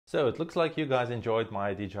So it looks like you guys enjoyed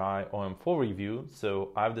my DJI OM4 review,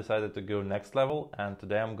 so I've decided to go next level, and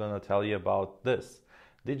today I'm gonna tell you about this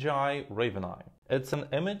DJI RavenEye. It's an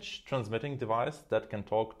image transmitting device that can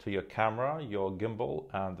talk to your camera, your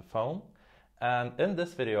gimbal and the phone. And in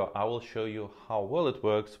this video I will show you how well it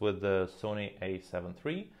works with the Sony A7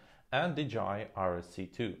 III and DJI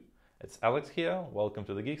RSC2. It's Alex here, welcome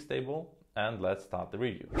to the Geeks Table, and let's start the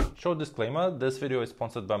review. Short disclaimer, this video is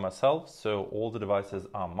sponsored by myself, so all the devices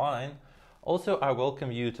are mine. Also, I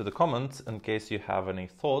welcome you to the comments in case you have any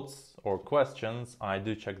thoughts or questions. I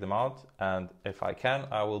do check them out, and if I can,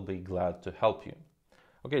 I will be glad to help you.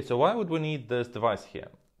 Okay, so why would we need this device here?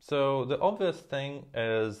 So the obvious thing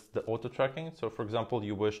is the auto tracking. So for example,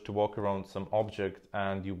 you wish to walk around some object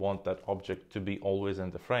and you want that object to be always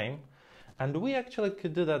in the frame. And we actually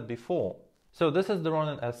could do that before. So this is the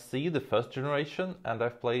Ronin SC, the first generation, and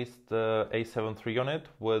I've placed the A7 III on it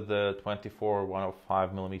with the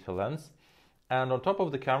 24-105mm lens. And on top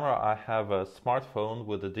of the camera, I have a smartphone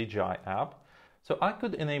with the DJI app. So I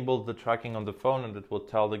could enable the tracking on the phone and it would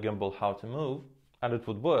tell the gimbal how to move, and it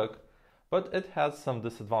would work, but it has some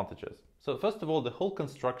disadvantages. So first of all, the whole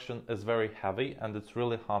construction is very heavy and it's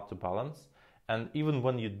really hard to balance. And even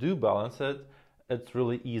when you do balance it, it's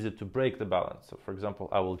really easy to break the balance. So for example,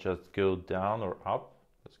 I will just go down or up.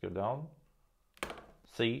 Let's go down.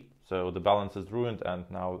 See, so the balance is ruined and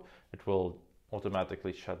now it will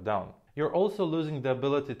automatically shut down. You're also losing the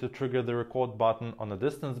ability to trigger the record button on a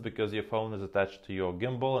distance because your phone is attached to your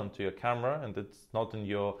gimbal and to your camera and it's not in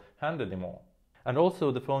your hand anymore. And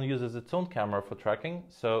also the phone uses its own camera for tracking.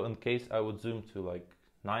 So in case I would zoom to like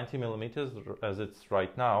 90mm as it's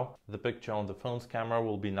right now, the picture on the phone's camera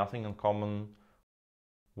will be nothing in common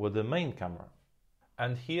with the main camera.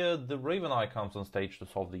 And here the RavenEye comes on stage to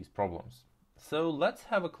solve these problems. So let's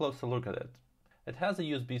have a closer look at it. It has a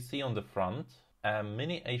USB-C on the front, a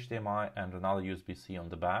mini HDMI and another USB-C on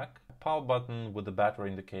the back, a power button with a battery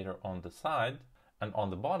indicator on the side, and on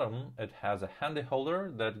the bottom it has a handy holder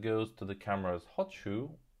that goes to the camera's hot shoe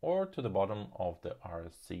or to the bottom of the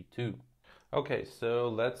RSC2. Okay, so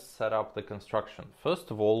let's set up the construction. First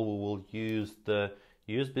of all, we will use the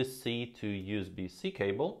USB-C to USB-C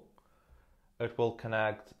cable. It will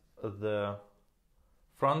connect the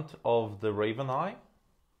front of the RavenEye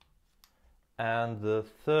and the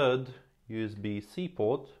third USB-C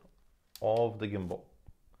port of the gimbal.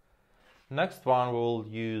 Next one, we'll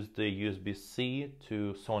use the USB-C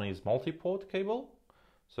to Sony's multi-port cable.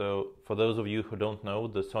 So for those of you who don't know,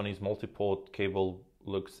 the Sony's multi-port cable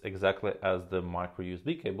looks exactly as the micro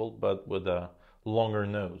USB cable, but with a longer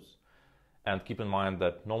nose. And keep in mind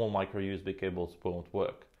that normal micro USB cables won't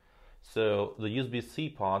work. So the USB-C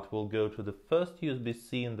part will go to the first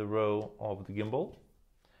USB-C in the row of the gimbal,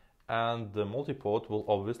 and the multi-port will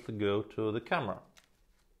obviously go to the camera.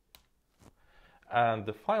 And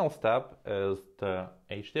the final step is the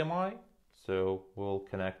HDMI, so we'll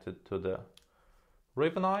connect it to the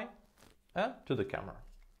RavenEye and to the camera.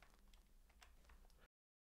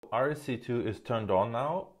 RSC2 is turned on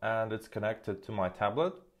now and it's connected to my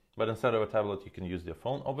tablet. But instead of a tablet, you can use your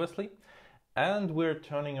phone, obviously. And we're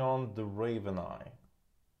turning on the RavenEye.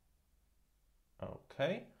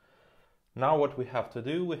 Okay. Now what we have to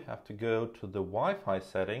do, we have to go to the Wi-Fi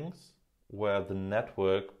settings, where the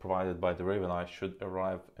network provided by the RavenEye should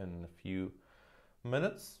arrive in a few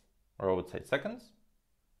minutes, or I would say seconds.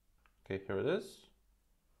 Okay, here it is.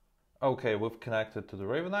 Okay, we've connected to the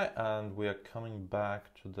RavenEye and we are coming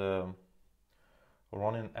back to the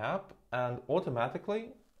Ronin app, and automatically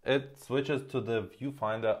it switches to the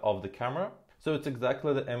viewfinder of the camera. So it's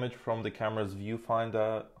exactly the image from the camera's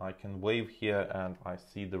viewfinder. I can wave here and I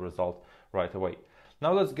see the result right away.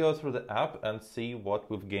 Now let's go through the app and see what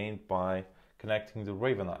we've gained by connecting the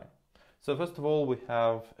RavenEye. So first of all, we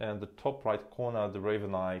have in the top right corner the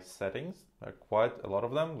RavenEye settings. There are quite a lot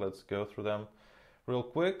of them. Let's go through them real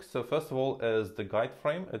quick. So first of all is the guide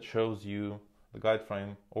frame. It shows you the guide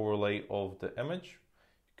frame overlay of the image.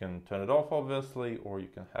 You can turn it off obviously, or you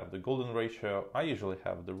can have the golden ratio. I usually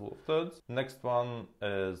have the rule of thirds. Next one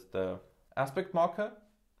is the aspect marker.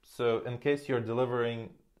 So in case you're delivering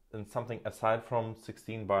in something aside from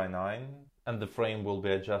 16:9, and the frame will be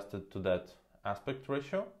adjusted to that aspect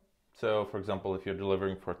ratio. So for example, if you're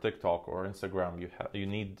delivering for TikTok or Instagram, you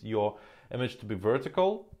need your image to be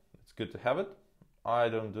vertical. It's good to have it. I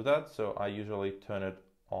don't do that, so I usually turn it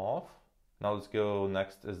off. Now let's go,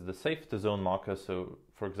 next is the safety zone marker. So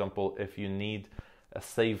for example, if you need a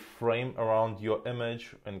safe frame around your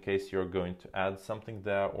image in case you're going to add something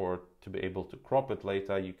there or to be able to crop it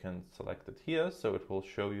later, you can select it here. So it will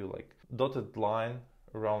show you like dotted line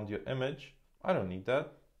around your image. I don't need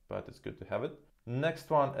that, but it's good to have it. Next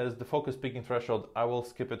one is the focus peaking threshold. I will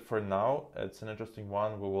skip it for now. It's an interesting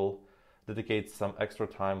one. We will dedicate some extra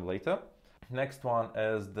time later. Next one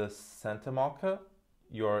is the center marker.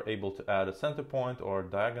 You're able to add a center point or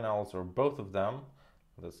diagonals or both of them.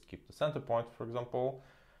 Let's keep the center point, for example.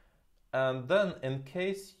 And then in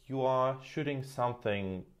case you are shooting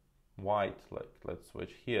something white, like let's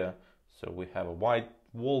switch here. So we have a white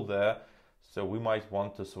wall there. So we might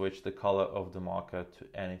want to switch the color of the marker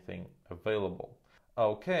to anything available.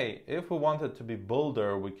 Okay, if we want it to be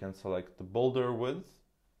bolder, we can select the bolder width.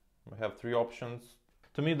 We have three options.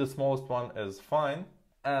 To me, the smallest one is fine.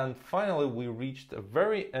 And finally, we reached a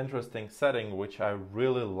very interesting setting, which I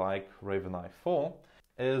really like RavenEye for,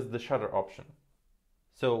 is the shutter option.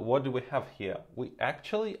 So what do we have here? We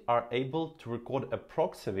actually are able to record a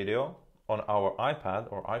proxy video on our iPad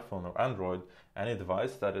or iPhone or Android, any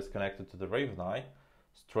device that is connected to the RavenEye,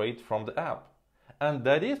 straight from the app. And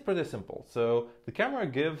that is pretty simple. So the camera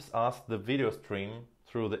gives us the video stream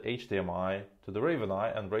through the HDMI to the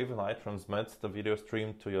RavenEye, and RavenEye transmits the video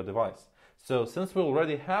stream to your device. So since we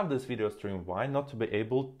already have this video stream, why not to be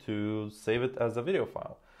able to save it as a video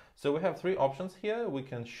file? So we have three options here. We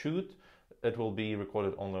can shoot, it will be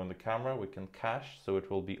recorded only on the camera. We can cache, so it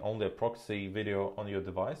will be only a proxy video on your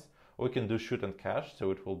device. Or we can do shoot and cache,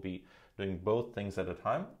 so it will be doing both things at a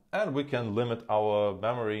time. And we can limit our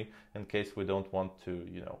memory in case we don't want to,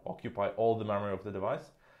 occupy all the memory of the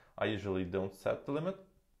device. I usually don't set the limit.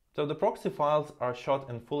 So the proxy files are shot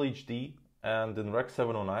in full HD and in Rec.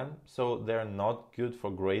 709, so they're not good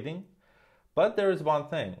for grading. But there is one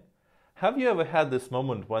thing. Have you ever had this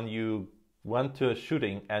moment when you went to a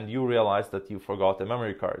shooting and you realized that you forgot a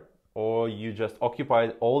memory card? Or you just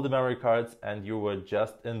occupied all the memory cards and you were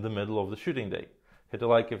just in the middle of the shooting day? Hit a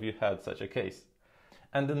like if you had such a case.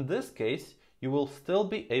 And in this case, you will still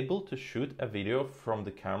be able to shoot a video from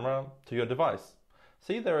the camera to your device.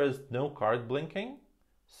 See, there is no card blinking,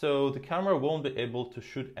 so the camera won't be able to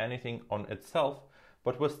shoot anything on itself,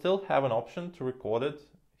 but we still have an option to record it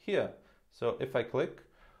here. So if I click,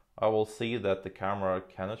 I will see that the camera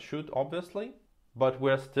cannot shoot, obviously, but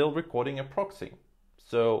we're still recording a proxy.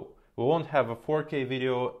 So we won't have a 4K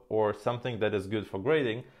video or something that is good for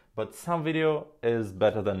grading, but some video is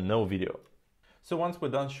better than no video. So once we're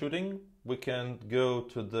done shooting, we can go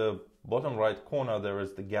to the bottom right corner. There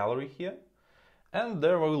is the gallery here, and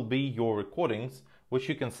there will be your recordings, which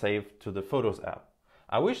you can save to the Photos app.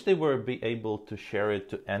 I wish they were be able to share it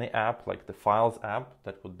to any app, like the Files app.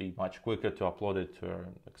 That would be much quicker to upload it to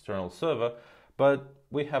an external server, but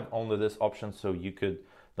we have only this option, so you could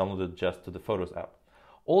download it just to the Photos app.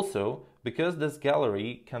 Also, because this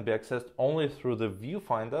gallery can be accessed only through the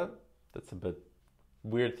viewfinder, that's a bit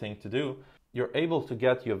weird thing to do, you're able to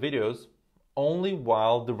get your videos only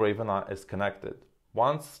while the RavenEye is connected.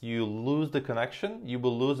 Once you lose the connection, you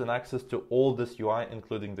will lose an access to all this UI,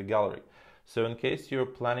 including the gallery. So in case you're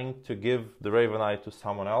planning to give the RavenEye to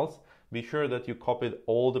someone else, be sure that you copied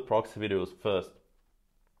all the proxy videos first.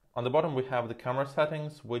 On the bottom we have the camera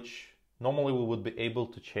settings, which normally we would be able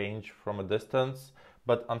to change from a distance,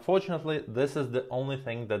 but unfortunately this is the only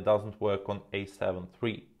thing that doesn't work on A7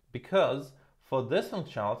 III, because for this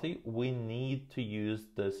functionality we need to use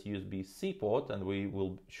this USB-C port, and we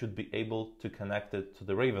should be able to connect it to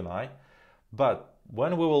the RavenEye. But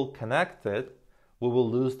when we will connect it, we will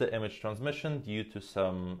lose the image transmission due to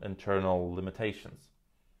some internal limitations.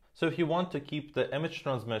 So if you want to keep the image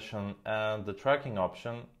transmission and the tracking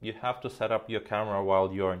option, you have to set up your camera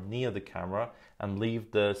while you're near the camera and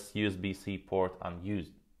leave this USB-C port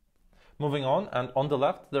unused. Moving on, and on the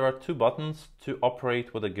left there are two buttons to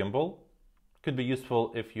operate with a gimbal. Could be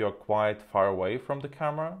useful if you're quite far away from the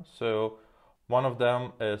camera. So one of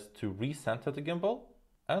them is to recenter the gimbal,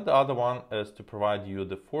 and the other one is to provide you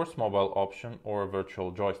the Force Mobile option or a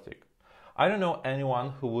virtual joystick. I don't know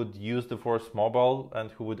anyone who would use the Force Mobile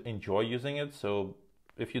and who would enjoy using it. So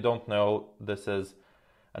if you don't know, this is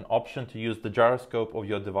an option to use the gyroscope of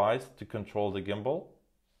your device to control the gimbal.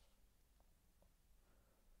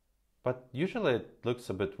 But usually it looks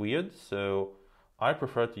a bit weird, so I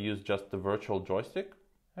prefer to use just the virtual joystick,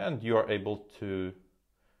 and you are able to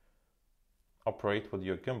operate with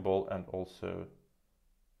your gimbal and also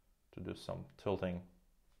to do some tilting.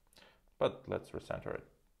 But let's recenter it.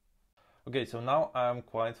 Okay, so now I'm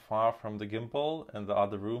quite far from the gimbal in the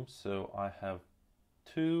other room, so I have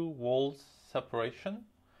 2 walls separation,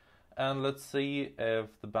 and let's see if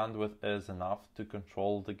the bandwidth is enough to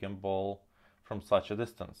control the gimbal from such a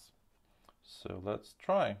distance. So let's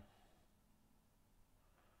try.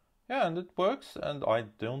 Yeah, and it works, and I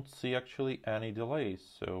don't see actually any delays.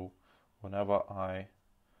 So whenever I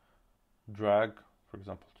drag, for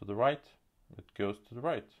example, to the right, it goes to the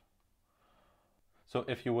right. So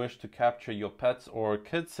if you wish to capture your pets or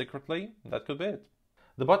kids secretly, that could be it.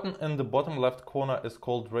 The button in the bottom left corner is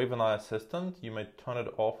called RavenEye Assistant. You may turn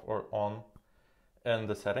it off or on in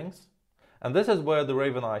the settings. And this is where the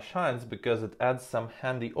RavenEye shines because it adds some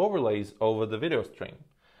handy overlays over the video stream.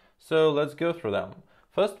 So let's go through them.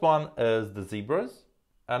 First one is the zebras,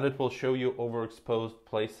 and it will show you overexposed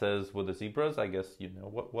places with the zebras. I guess you know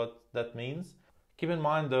what that means. Keep in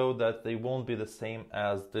mind though that they won't be the same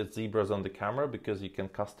as the zebras on the camera because you can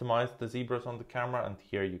customize the zebras on the camera and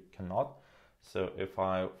here you cannot. So if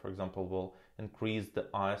I, for example, will increase the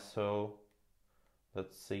ISO,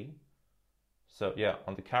 let's see. So yeah,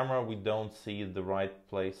 on the camera we don't see the right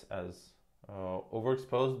place as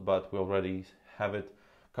overexposed, but we already have it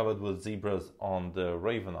covered with zebras on the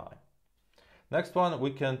RavenEye. Next one,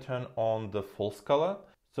 we can turn on the false color.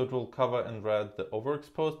 So it will cover in red the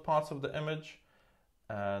overexposed parts of the image.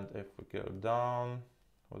 And if we go down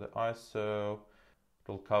with the ISO, it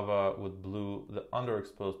will cover with blue the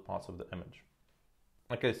underexposed parts of the image.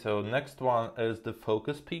 Okay, so next one is the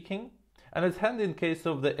focus peaking. And it's handy in case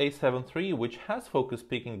of the A7 III, which has focus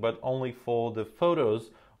peaking, but only for the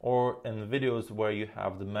photos or in videos where you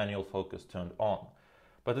have the manual focus turned on.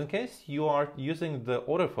 But in case you are using the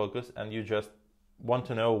autofocus and you just want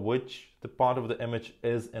to know which the part of the image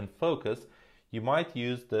is in focus, you might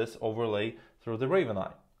use this overlay through the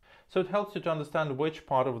RavenEye. So it helps you to understand which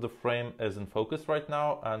part of the frame is in focus right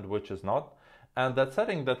now and which is not. And that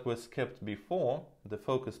setting that was skipped before, the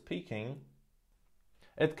focus peaking,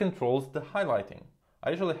 it controls the highlighting.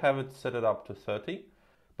 I usually have it set it up to 30,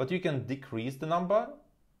 but you can decrease the number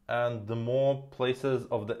and the more places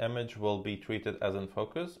of the image will be treated as in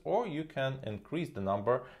focus, or you can increase the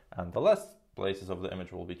number and the less places of the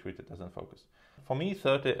image will be treated as in focus. For me,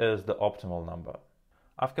 30 is the optimal number.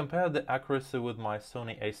 I've compared the accuracy with my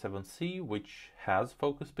Sony A7C, which has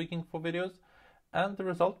focus peaking for videos, and the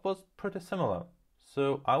result was pretty similar.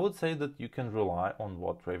 So I would say that you can rely on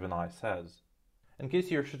what RavenEye says. In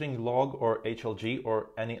case you're shooting log or HLG or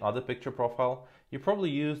any other picture profile, you probably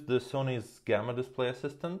use the Sony's Gamma Display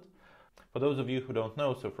Assistant. For those of you who don't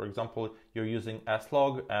know, so for example, you're using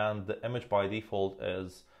S-Log and the image by default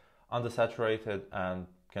is undersaturated and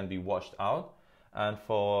can be washed out. And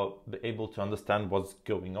for be able to understand what's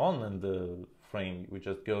going on in the frame, we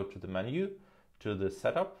just go to the menu, to the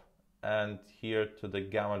setup, and here to the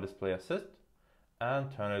Gamma Display Assist,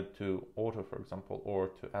 and turn it to auto, for example, or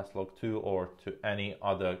to S-Log 2, or to any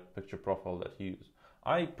other picture profile that you use.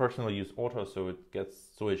 I personally use auto, so it gets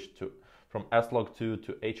switched to from S-Log 2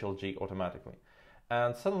 to HLG automatically.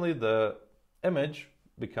 And suddenly the image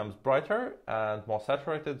becomes brighter and more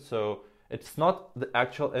saturated, so it's not the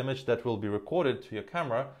actual image that will be recorded to your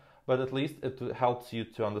camera, but at least it helps you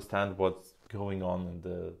to understand what's going on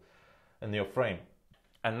in your frame.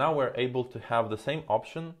 And now we're able to have the same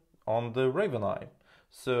option on the RavenEye.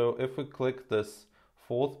 So if we click this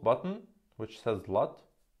fourth button, which says LUT,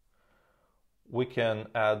 we can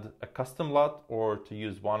add a custom LUT or to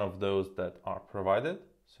use one of those that are provided.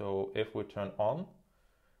 So if we turn on,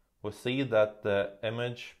 we see that the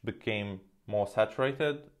image became more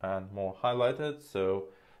saturated and more highlighted. So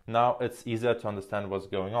now it's easier to understand what's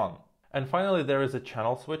going on. And finally, there is a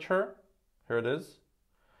channel switcher. Here it is,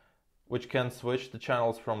 which can switch the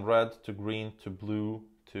channels from red to green to blue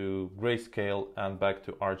to grayscale and back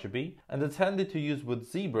to RGB. And it's handy to use with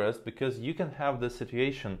zebras because you can have the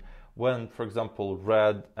situation when, for example,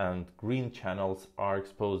 red and green channels are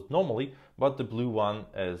exposed normally, but the blue one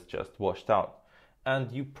is just washed out. And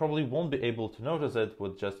you probably won't be able to notice it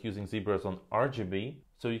with just using zebras on RGB.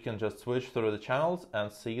 So you can just switch through the channels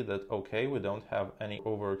and see that, okay, we don't have any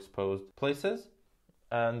overexposed places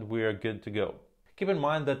and we're good to go. Keep in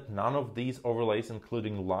mind that none of these overlays,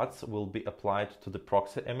 including LUTs, will be applied to the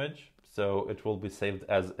proxy image. So it will be saved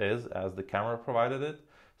as is, as the camera provided it.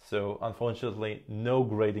 So unfortunately, no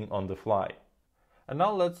grading on the fly. And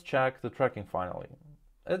now let's check the tracking finally.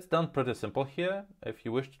 It's done pretty simple here. If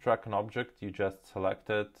you wish to track an object, you just select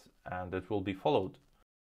it and it will be followed.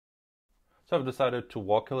 So I've decided to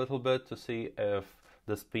walk a little bit to see if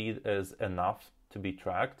the speed is enough to be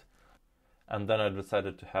tracked. And then I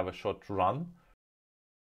decided to have a short run.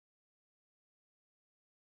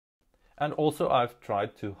 And also I've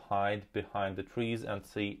tried to hide behind the trees and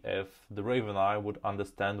see if the RavenEye would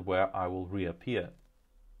understand where I will reappear.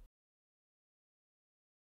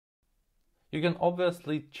 You can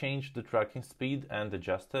obviously change the tracking speed and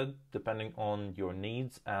adjust it depending on your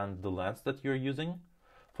needs and the lens that you're using.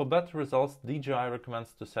 For better results, DJI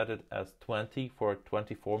recommends to set it as 20 for a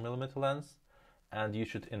 24mm lens, and you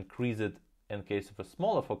should increase it in case of a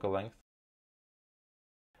smaller focal length.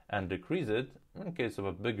 and decrease it in case of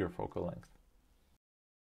a bigger focal length.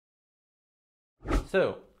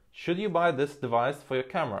 So, should you buy this device for your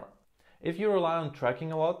camera? If you rely on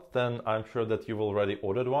tracking a lot, then I'm sure that you've already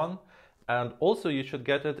ordered one. And also you should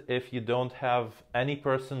get it if you don't have any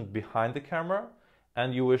person behind the camera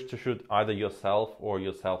and you wish to shoot either yourself or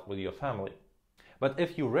yourself with your family. But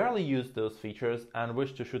if you rarely use those features and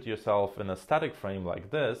wish to shoot yourself in a static frame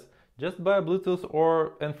like this, just buy a Bluetooth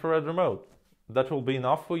or infrared remote. That will be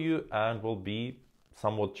enough for you and will be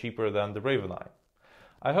somewhat cheaper than the RavenEye.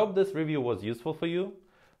 I hope this review was useful for you.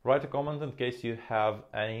 Write a comment in case you have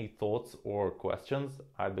any thoughts or questions.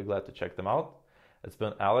 I'd be glad to check them out. It's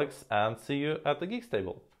been Alex, and see you at the Geeks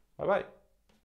table. Bye bye.